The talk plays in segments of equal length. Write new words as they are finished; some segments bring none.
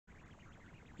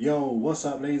Yo, what's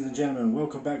up ladies and gentlemen,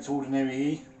 welcome back to Ordinary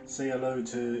E. Say hello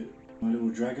to my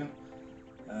little dragon.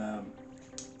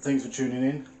 Thanks for tuning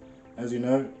in. As you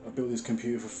know, I built this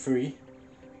computer for free,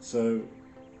 so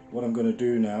what I'm going to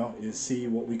do now is see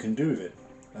what we can do with it.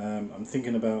 I'm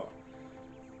thinking about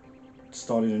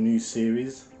starting a new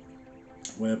series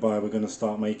whereby we're going to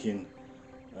start making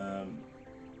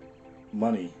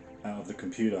money out of the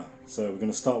computer. So we're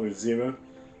going to start with zero.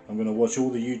 I'm going to watch all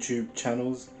the YouTube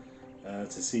channels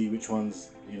to see which ones,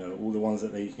 all the ones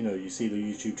that they, you see the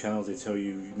YouTube channels, they tell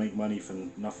you make money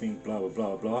from nothing, blah blah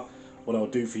blah blah. What I'll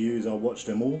do for you is I'll watch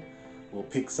them all, we'll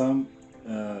pick some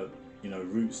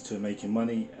routes to making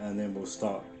money, and then we'll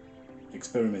start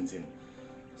experimenting.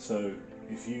 So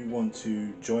if you want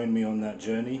to join me on that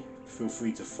journey, feel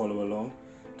free to follow along.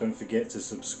 Don't forget to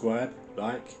subscribe,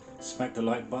 smack the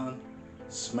like button,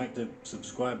 smack the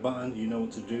subscribe button, you know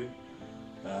what to do.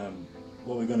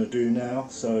 What we're going to do now,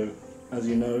 so as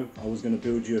you know, I was going to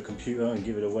build you a computer and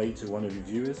give it away to one of your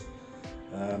viewers.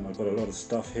 I've got a lot of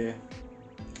stuff here.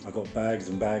 I've got bags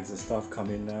and bags of stuff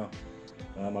coming now.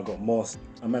 I've got moss.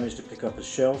 I managed to pick up a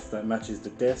shelf that matches the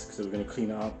desk, so we're going to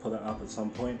clean it up, put that up at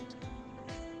some point.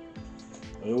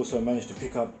 I also managed to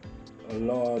pick up a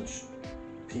large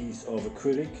piece of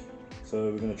acrylic,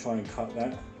 so we're going to try and cut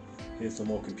that. Here's some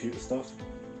more computer stuff,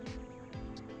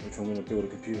 which I'm going to build a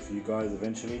computer for you guys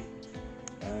eventually.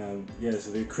 Yeah,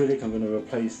 so the acrylic, I'm going to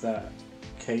replace that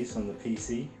case on the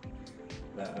PC,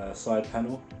 that side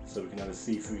panel, so we can have a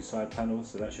see-through side panel,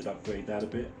 so that should upgrade that a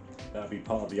bit. That'll be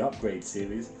part of the upgrade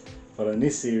series. But in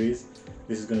this series,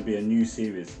 this is going to be a new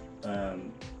series,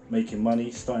 making money,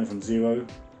 starting from zero,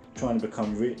 trying to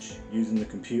become rich using the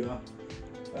computer.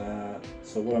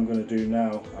 So what I'm going to do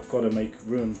now, I've got to make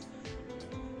room,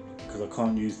 because I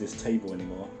can't use this table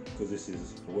anymore, because this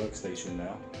is a workstation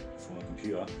now for my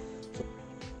computer.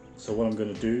 So what I'm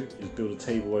going to do is build a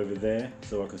table over there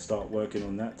so I can start working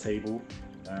on that table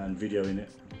and videoing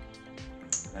it,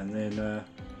 and then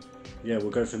yeah, we'll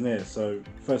go from there. So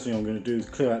first thing I'm going to do is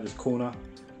clear out this corner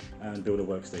and build a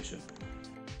workstation.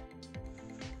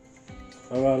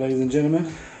 Alright ladies and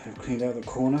gentlemen, I've cleaned out the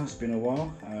corner, it's been a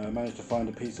while. I managed to find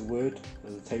a piece of wood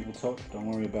as a tabletop. Don't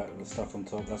worry about the stuff on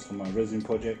top, that's for my resin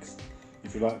projects.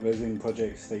 If you like resin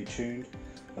projects, stay tuned.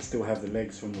 I still have the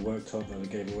legs from the worktop that I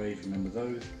gave away, if you remember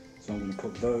those. So I'm going to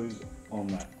put those on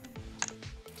that.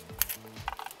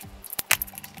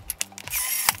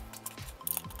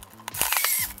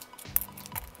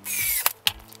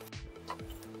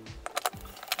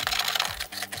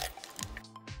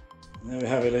 There we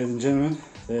have it ladies and gentlemen,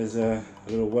 there's a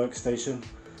little workstation.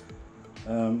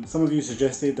 Some of you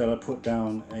suggested that I put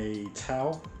down a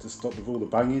towel to stop with all the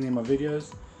banging in my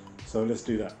videos, so let's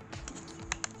do that.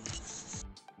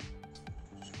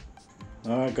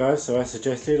 Alright guys, so as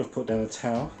suggested, I've put down a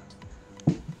towel,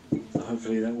 so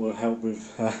hopefully that will help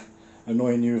with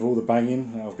annoying you with all the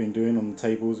banging that I've been doing on the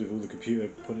tables with all the computer,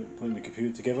 putting the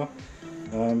computer together.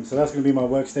 So that's going to be my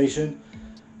workstation.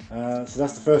 So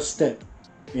that's the first step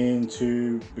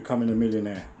into becoming a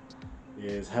millionaire,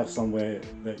 is have somewhere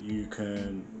that you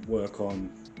can work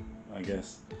on, I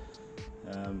guess.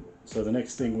 So the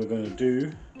next thing we're going to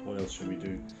do, what else should we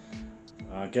do?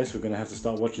 I guess we're going to have to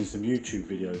start watching some YouTube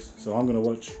videos. So I'm going to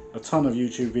watch a ton of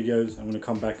YouTube videos. I'm going to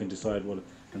come back and decide what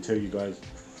and tell you guys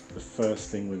the first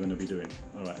thing we're going to be doing.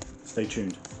 Alright, stay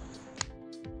tuned.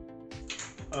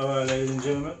 Alright ladies and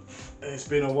gentlemen, it's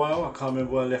been a while. I can't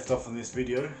remember where I left off on this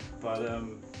video, but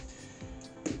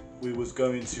we was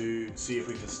going to see if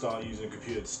we can start using a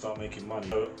computer to start making money.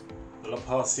 So the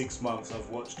past 6 months I've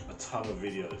watched a ton of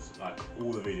videos, like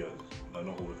all the videos, no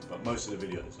not all of them, but most of the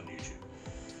videos on YouTube.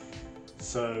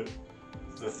 So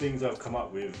the things I've come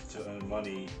up with to earn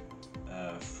money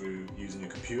through using a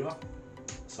computer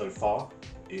so far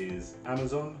is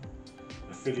Amazon,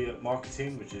 affiliate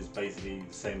marketing, which is basically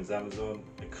the same as Amazon,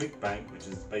 a ClickBank, which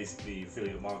is basically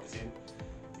affiliate marketing.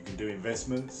 You can do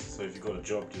investments, so if you've got a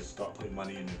job, just start putting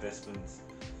money in investments.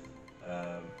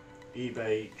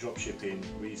 eBay, dropshipping,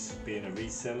 being a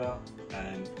reseller,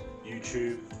 and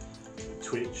YouTube,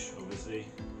 Twitch obviously.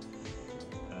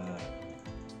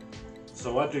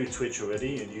 So I do Twitch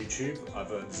already and YouTube.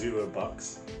 I've earned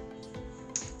 $0.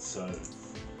 So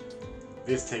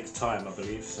this takes time, I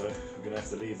believe, so we're going to have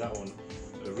to leave that one.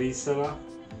 A reseller,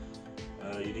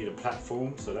 you need a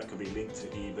platform, so that could be linked to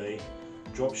eBay.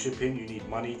 Dropshipping, you need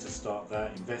money to start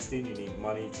that. Investing, you need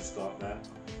money to start that.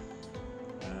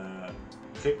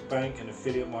 ClickBank and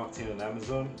affiliate marketing on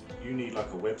Amazon, you need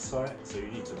like a website, so you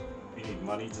need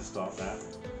money to start that.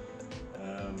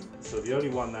 So the only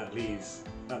one that leaves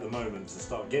at the moment to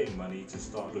start getting money, to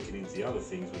start looking into the other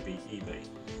things, would be eBay.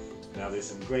 Now there's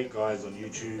some great guys on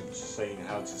YouTube saying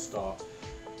how to start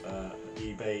an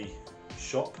eBay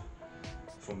shop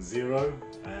from zero,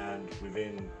 and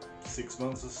within 6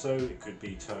 months or so it could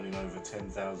be turning over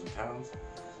 £10,000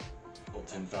 or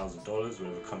 $10,000,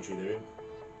 whatever country they're in.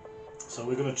 So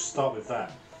we're going to start with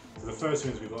that. So the first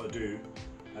things we've got to do,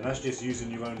 and that's just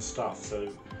using your own stuff. So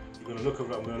you're going to look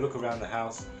around, I'm going to look around the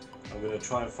house. I'm going to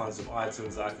try and find some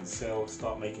items that I can sell,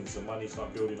 start making some money,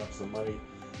 start building up some money.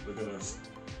 We're going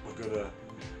to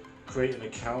create an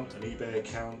account, an eBay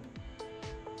account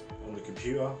on the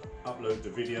computer, upload the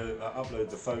video, upload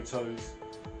the photos.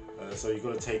 So you've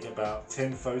got to take about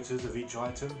 10 photos of each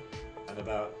item and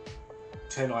about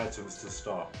 10 items to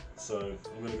start. So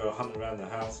I'm going to go hunt around the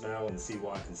house now and see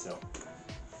what I can sell.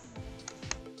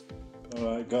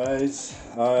 Alright guys,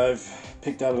 I've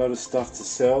picked out a lot of stuff to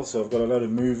sell. So I've got a lot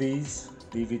of movies,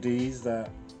 DVDs that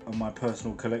are my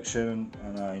personal collection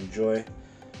and I enjoy,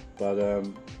 but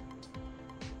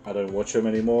I don't watch them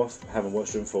anymore. I haven't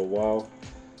watched them for a while,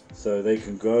 so they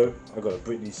can go. I've got a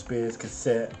Britney Spears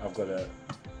cassette, I've got a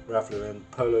Ralph Lauren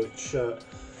polo shirt.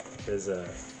 There's a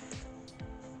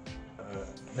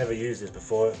never used this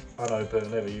before, unopened,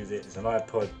 never used it. It's an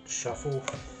iPod Shuffle.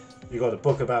 You got a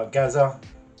book about Gaza,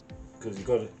 because you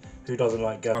got who doesn't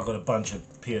like Gaza? I've got a bunch of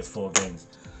PS4 games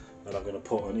that I'm going to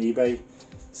put on eBay.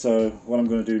 So what I'm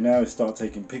going to do now is start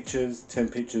taking pictures, 10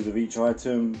 pictures of each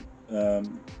item.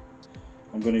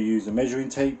 I'm going to use a measuring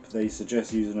tape. They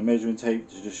suggest using a measuring tape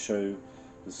to just show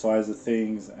the size of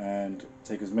things and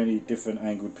take as many different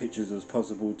angled pictures as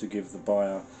possible to give the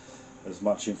buyer as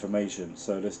much information.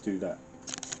 So let's do that.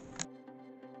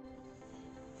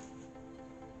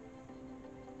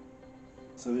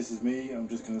 So this is me. I'm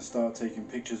just going to start taking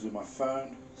pictures with my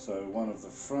phone. So one of the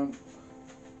front,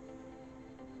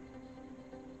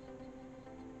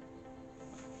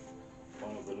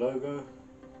 one of the logo,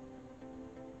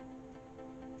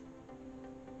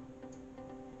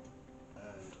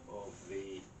 and of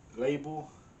the label.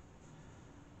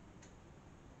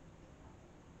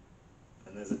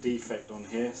 And there's a defect on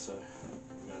here, so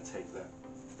I'm going to take that.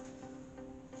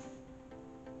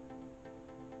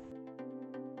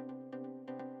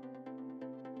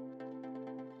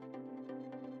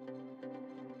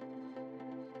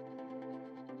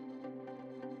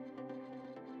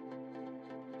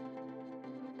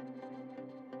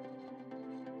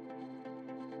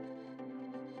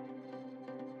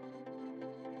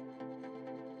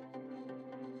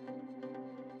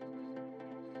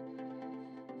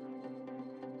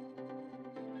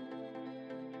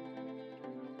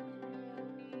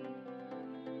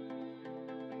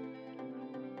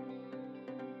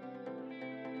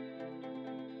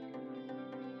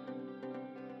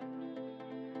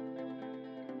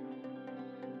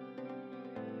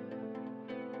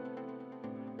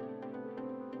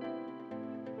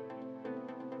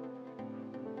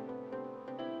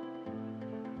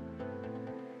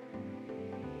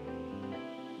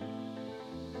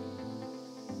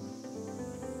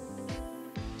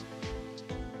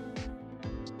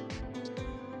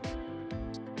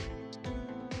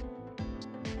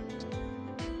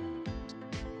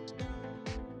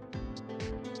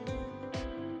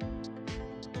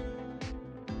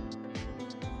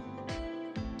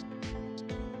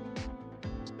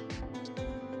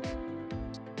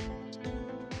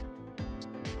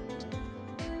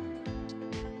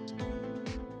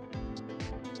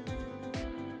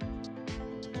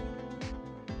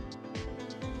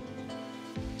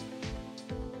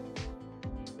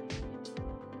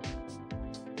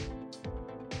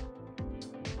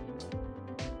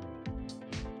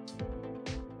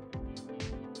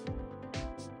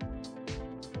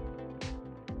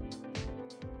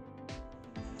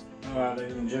 Alright,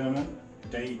 ladies and gentlemen,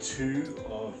 day 2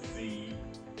 of the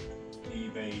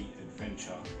eBay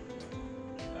adventure.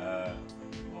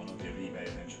 Well, not the eBay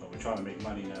adventure, but we're trying to make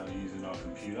money now using our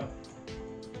computer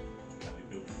that we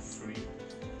built for free.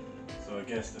 So I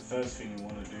guess the first thing we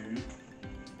want to do,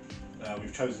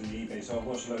 we've chosen the eBay. So I've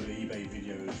watched a load of eBay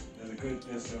videos.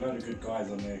 There's a load of good guys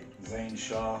on there. Zane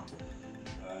Shah,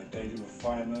 Daily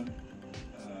Refinement.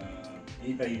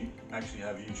 eBay actually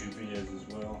have YouTube videos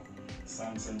as well.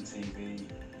 Samsung TV,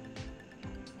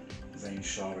 Zane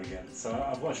Shah again. So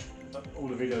I've watched all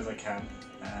the videos I can,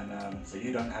 and so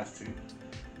you don't have to.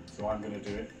 So I'm going to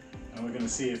do it, and we're going to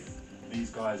see if these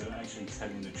guys are actually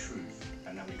telling the truth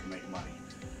and that we can make money.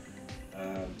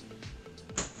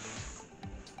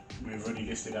 We've already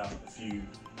listed out a few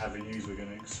avenues we're going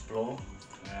to explore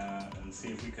and see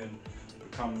if we can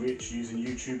become rich using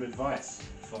YouTube advice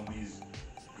from these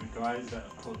good guys that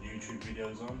have put YouTube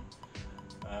videos on.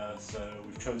 So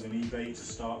we've chosen eBay to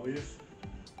start with.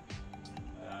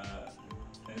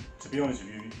 To be honest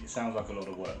with you, it sounds like a lot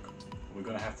of work. We're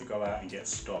going to have to go out and get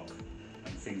stock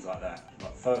and things like that.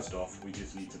 But first off, we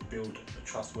just need to build a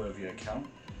trustworthy account.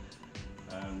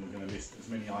 We're going to list as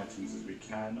many items as we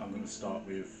can. I'm going to start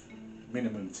with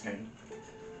minimum 10.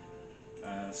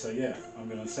 So yeah, I'm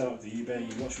going to set up the eBay.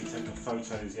 You watched me take the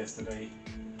photos yesterday,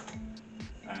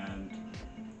 and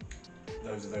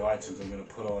those are the items I'm going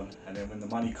to put on, and then when the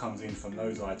money comes in from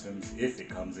those items, if it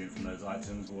comes in from those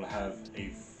items, we'll have a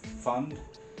fund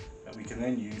that we can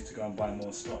then use to go and buy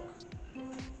more stock.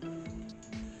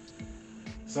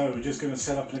 So we're just going to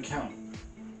set up an account.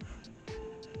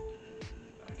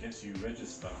 I guess you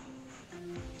register.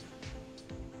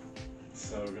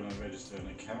 So we're going to register an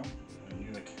account, a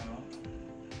new account,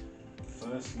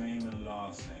 first name and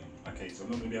last name. Okay, so I'm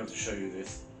not going to be able to show you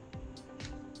this.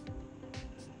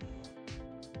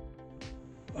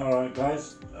 Alright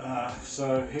guys,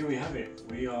 so here we have it.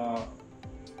 We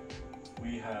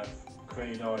have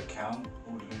created our account,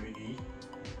 Ordinary E.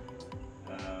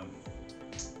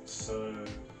 So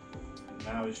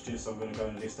now it's just, I'm going to go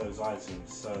and list those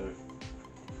items. So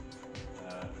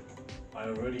I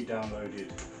already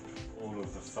downloaded all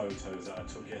of the photos that I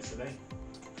took yesterday.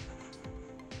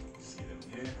 See them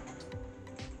here.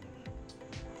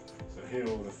 So here are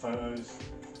all the photos.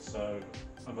 So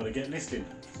I've got to get listed.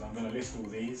 So I'm going to list all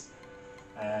these,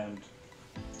 and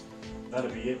that'll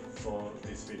be it for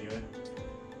this video,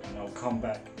 and I'll come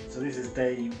back. So this is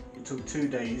it took 2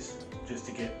 days just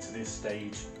to get to this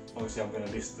stage. Obviously I'm going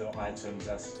to list the items,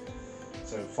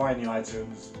 so find the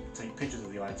items, take pictures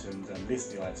of the items and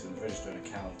list the items, register an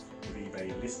account with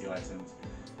eBay, list the items.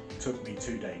 It took me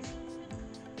 2 days.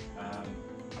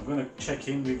 I'm going to check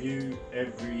in with you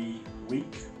every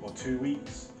week or 2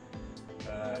 weeks.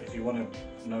 If you want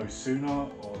to know sooner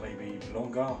or maybe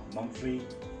longer, monthly,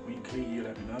 weekly, you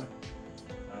let me know.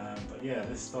 But yeah,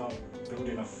 let's start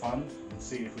building a fund and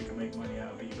see if we can make money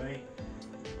out of eBay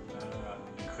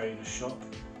and creating a shop.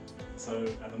 So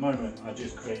at the moment I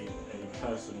just created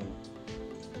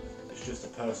it's just a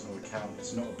personal account,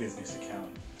 it's not a business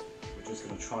account. We're just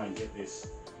going to try and get this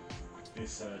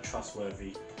site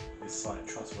trustworthy,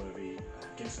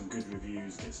 get some good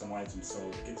reviews, get some items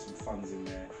sold, get some funds in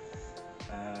there.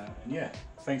 And yeah,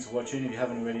 thanks for watching. If you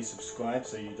haven't already, subscribe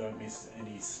so you don't miss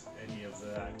any of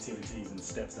the activities and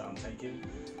steps that I'm taking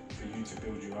for you to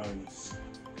build your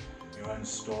own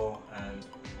store and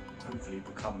hopefully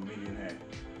become a millionaire.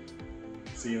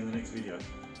 See you in the next video.